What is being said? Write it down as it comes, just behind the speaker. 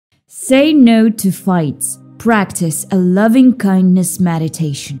Say no to fights. Practice a loving kindness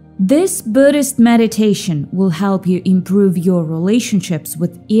meditation. This Buddhist meditation will help you improve your relationships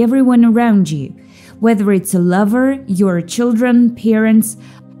with everyone around you, whether it's a lover, your children, parents,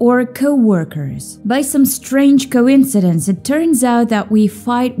 or co-workers. By some strange coincidence, it turns out that we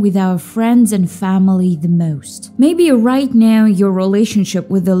fight with our friends and family the most. Maybe right now your relationship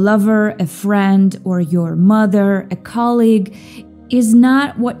with a lover, a friend, or your mother, a colleague is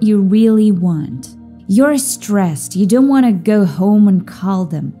not what you really want. You're stressed, you don't want to go home and call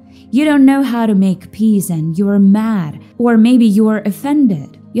them. You don't know how to make peace and you're mad, or maybe you're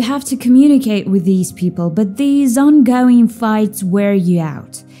offended. You have to communicate with these people, but these ongoing fights wear you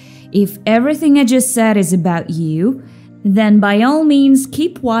out. If everything I just said is about you, then by all means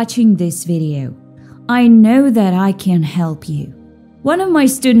keep watching this video. I know that I can help you. One of my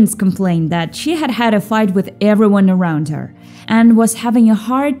students complained that she had had a fight with everyone around her and was having a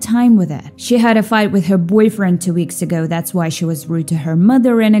hard time with it. She had a fight with her boyfriend 2 weeks ago, that's why she was rude to her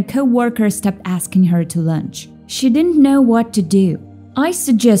mother, and a co-worker stopped asking her to lunch. She didn't know what to do. I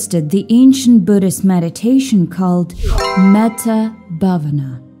suggested the ancient Buddhist meditation called Metta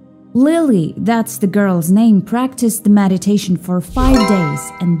Bhavana. Lily, that's the girl's name, practiced the meditation for 5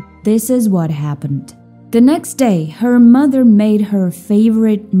 days, and this is what happened. The next day, her mother made her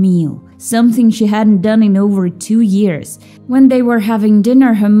favorite meal, something she hadn't done in over 2 years. When they were having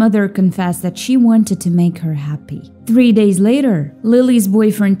dinner, her mother confessed that she wanted to make her happy. 3 days later, Lily's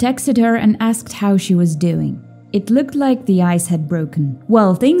boyfriend texted her and asked how she was doing. It looked like the ice had broken.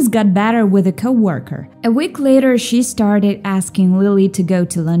 Well, things got better with a co-worker. A week later, she started asking Lily to go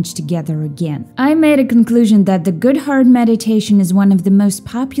to lunch together again. I made a conclusion that the Good Heart meditation is one of the most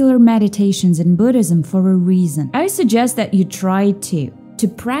popular meditations in Buddhism for a reason. I suggest that you try it too. To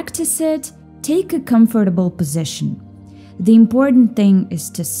practice it, take a comfortable position. The important thing is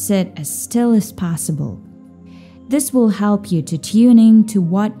to sit as still as possible. This will help you to tune in to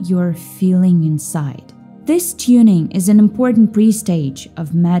what you're feeling inside. This tuning is an important pre-stage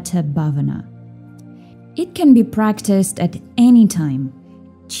of Metta Bhavana. It can be practiced at any time.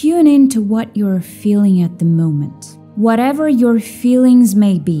 Tune in to what you're feeling at the moment. Whatever your feelings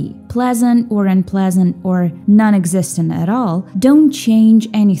may be, pleasant or unpleasant or non-existent at all, don't change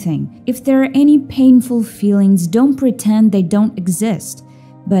anything. If there are any painful feelings, don't pretend they don't exist,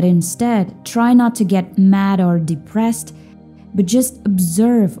 but instead try not to get mad or depressed, but just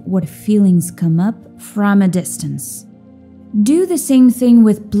observe what feelings come up from a distance. Do the same thing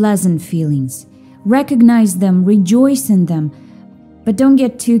with pleasant feelings. Recognize them, rejoice in them, but don't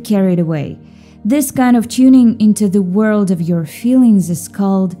get too carried away. This kind of tuning into the world of your feelings is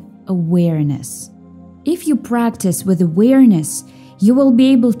called awareness. If you practice with awareness, you will be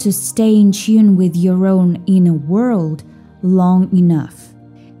able to stay in tune with your own inner world long enough.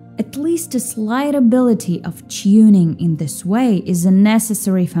 At least a slight ability of tuning in this way is a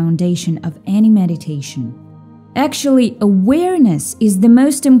necessary foundation of any meditation. Actually, awareness is the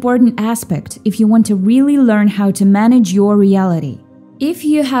most important aspect if you want to really learn how to manage your reality. If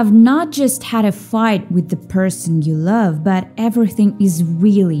you have not just had a fight with the person you love, but everything is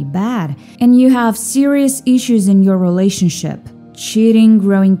really bad, and you have serious issues in your relationship, cheating,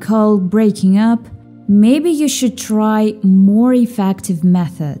 growing cold, breaking up, maybe you should try more effective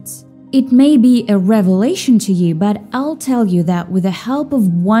methods. It may be a revelation to you, but I'll tell you that with the help of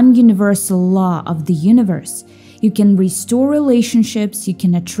one universal law of the universe, you can restore relationships, you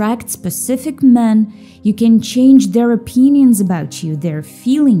can attract specific men, you can change their opinions about you, their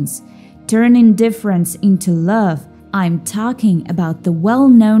feelings, turn indifference into love. I'm talking about the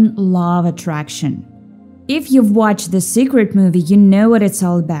well-known law of attraction. If you've watched The Secret movie, you know what it's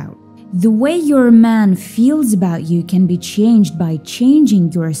all about. The way your man feels about you can be changed by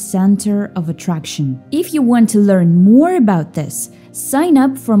changing your center of attraction. If you want to learn more about this, sign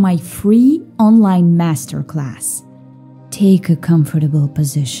up for my free online masterclass. Take a comfortable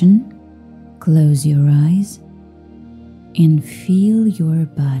position, close your eyes, and feel your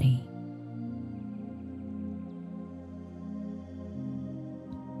body.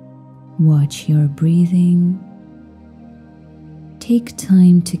 Watch your breathing. Take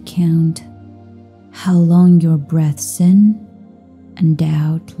time to count how long your breaths in and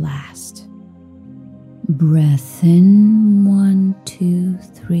out last. Breath in 1, 2,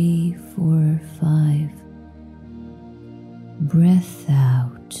 3, 4, 5. Breath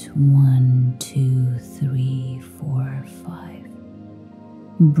out 1, 2, 3, 4, 5.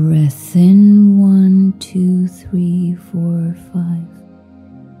 Breath in 1, 2, 3, 4, 5.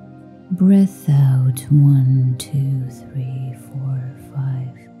 Breath out 1, 2, 3, 4, 5.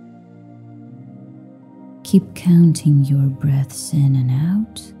 Keep counting your breaths in and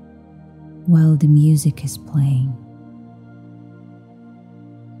out while the music is playing.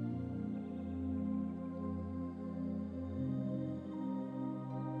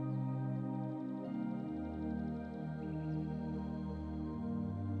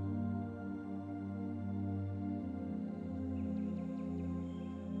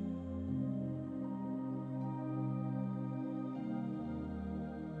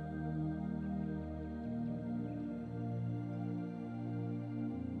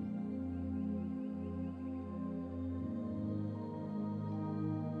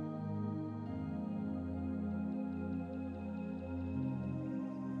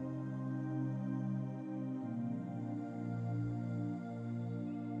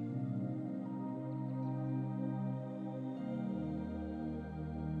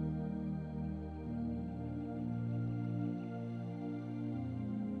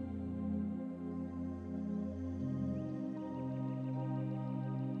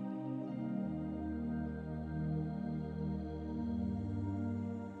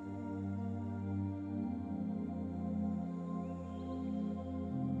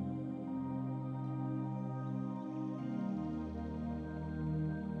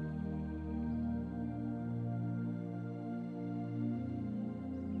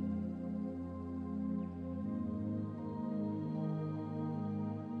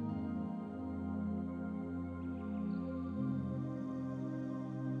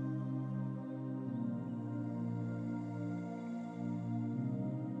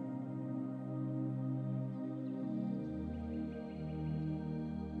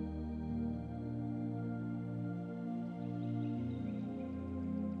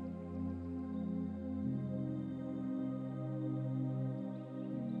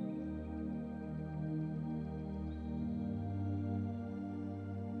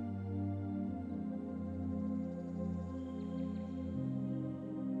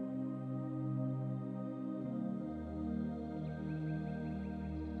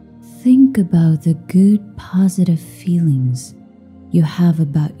 Think about the good, positive feelings you have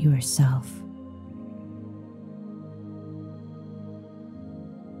about yourself.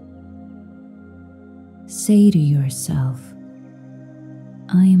 Say to yourself,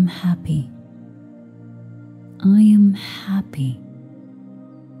 I am happy. I am happy.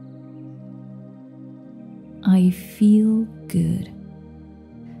 I feel good.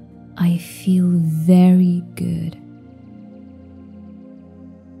 I feel very good.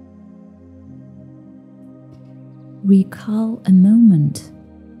 Recall a moment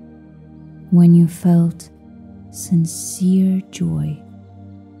when you felt sincere joy.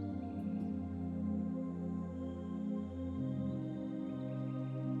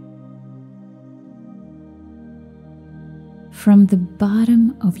 From the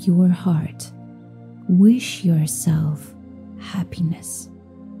bottom of your heart, wish yourself happiness.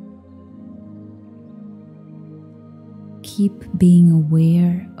 Keep being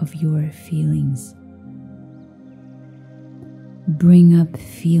aware of your feelings. Bring up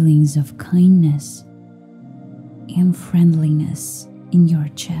feelings of kindness and friendliness in your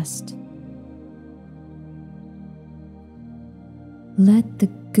chest. Let the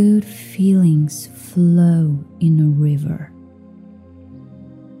good feelings flow in a river.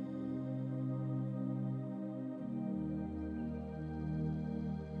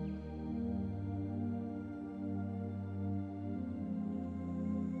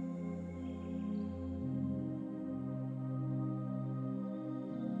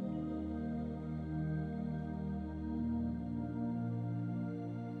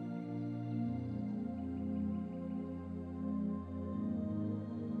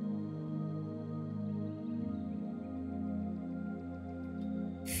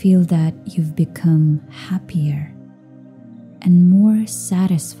 Feel that you've become happier and more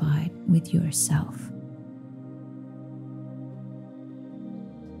satisfied with yourself.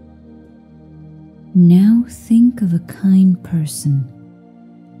 Now think of a kind person,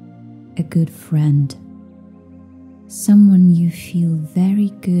 a good friend, someone you feel very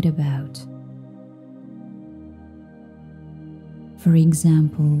good about. For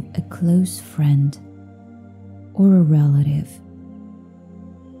example, a close friend or a relative.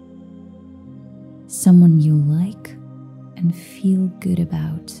 Someone you like and feel good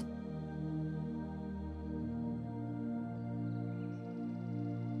about.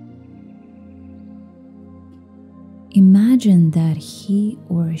 Imagine that he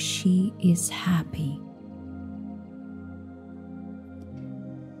or she is happy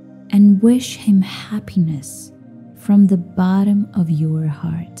and wish him happiness from the bottom of your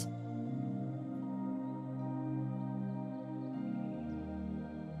heart.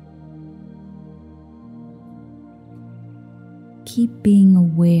 Keep being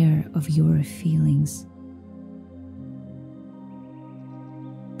aware of of your feelings.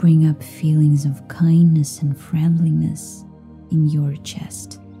 Bring up feelings of kindness and friendliness in your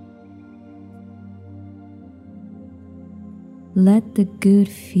chest. Let the good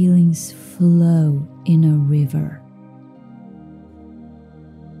feelings flow in a river.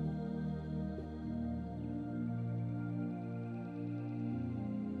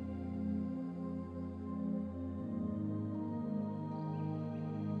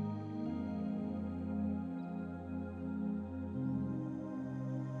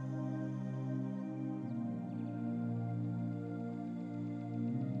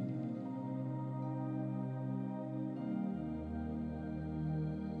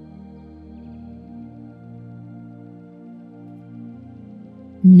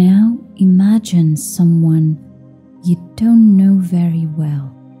 Now imagine someone you don't know very well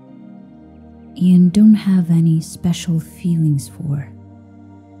and don't have any special feelings for.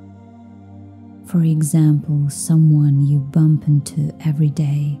 For example, someone you bump into every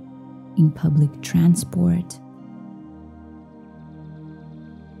day in public transport.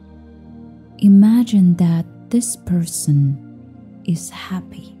 Imagine that this person is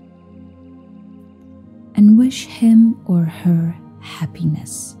happy and wish him or her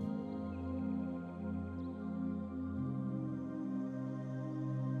happiness.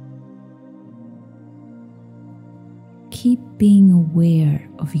 Keep being aware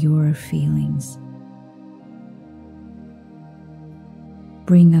of your feelings.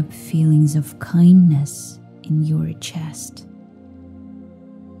 Bring up feelings of kindness in your chest.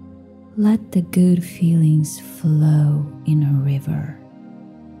 Let the good feelings flow in a river.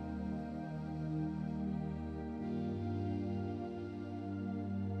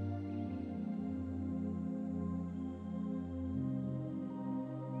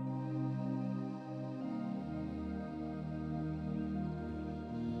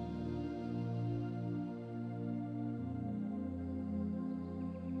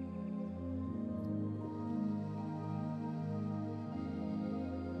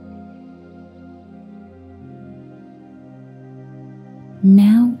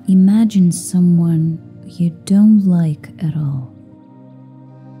 Now imagine someone you don't like at all.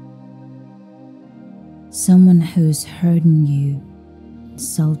 Someone who's hurting you,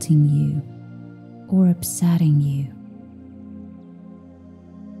 insulting you, or upsetting you.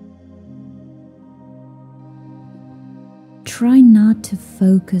 Try not to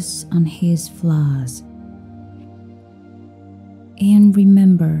focus on his flaws. And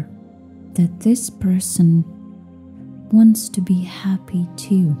remember that this person wants to be happy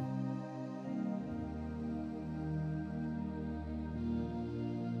too.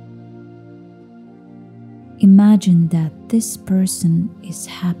 Imagine that this person is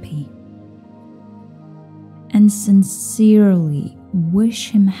happy and sincerely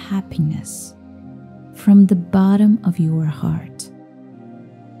wish him happiness from the bottom of your heart.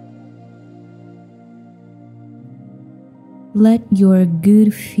 Let your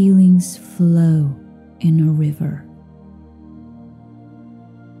good feelings flow in a river.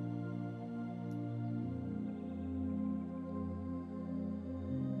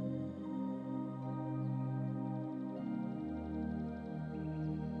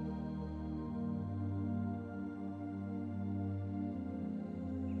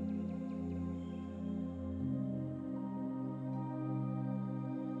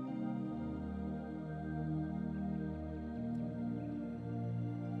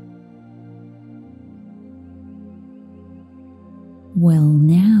 Well,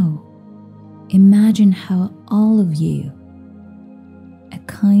 now, imagine how all of you, a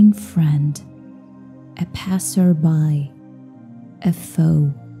kind friend, a passerby, a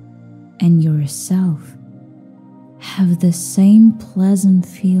foe, and yourself, have the same pleasant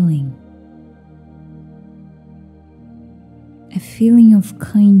feeling. A feeling of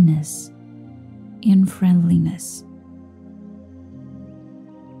kindness and friendliness.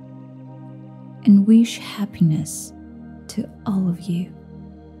 And wish happiness to all of you.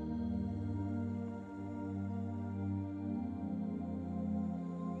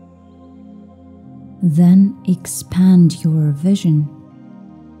 Then expand your vision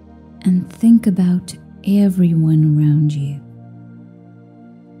and think about everyone around you.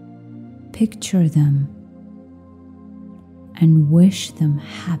 Picture them and wish them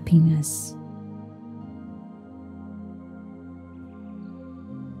happiness.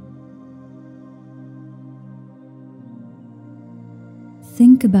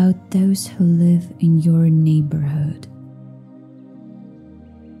 Think about those who live in your neighborhood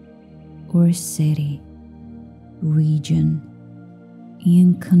or city, region,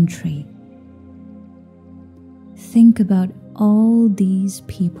 and country. Think about all these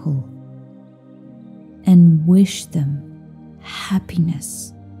people and wish them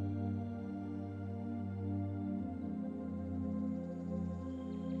happiness.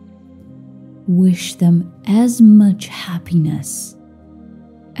 Wish them as much happiness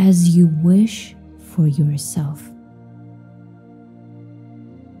as you wish for yourself.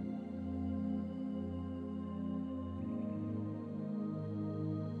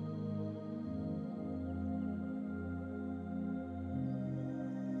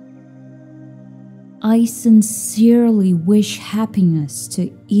 I sincerely wish happiness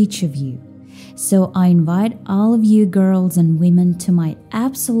to each of you, so I invite all of you girls and women to my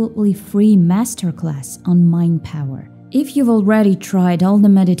absolutely free masterclass on mind power. If you've already tried all the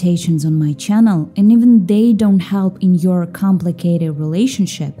meditations on my channel and even they don't help in your complicated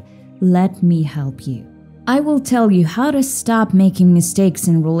relationship, let me help you. I will tell you how to stop making mistakes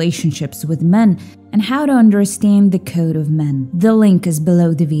in relationships with men and how to understand the code of men. The link is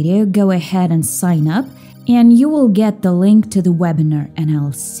below the video. Go ahead and sign up and you will get the link to the webinar, and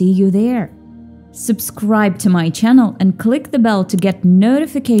I'll see you there. Subscribe to my channel and click the bell to get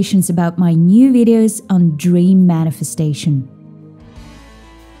notifications about my new videos on dream manifestation.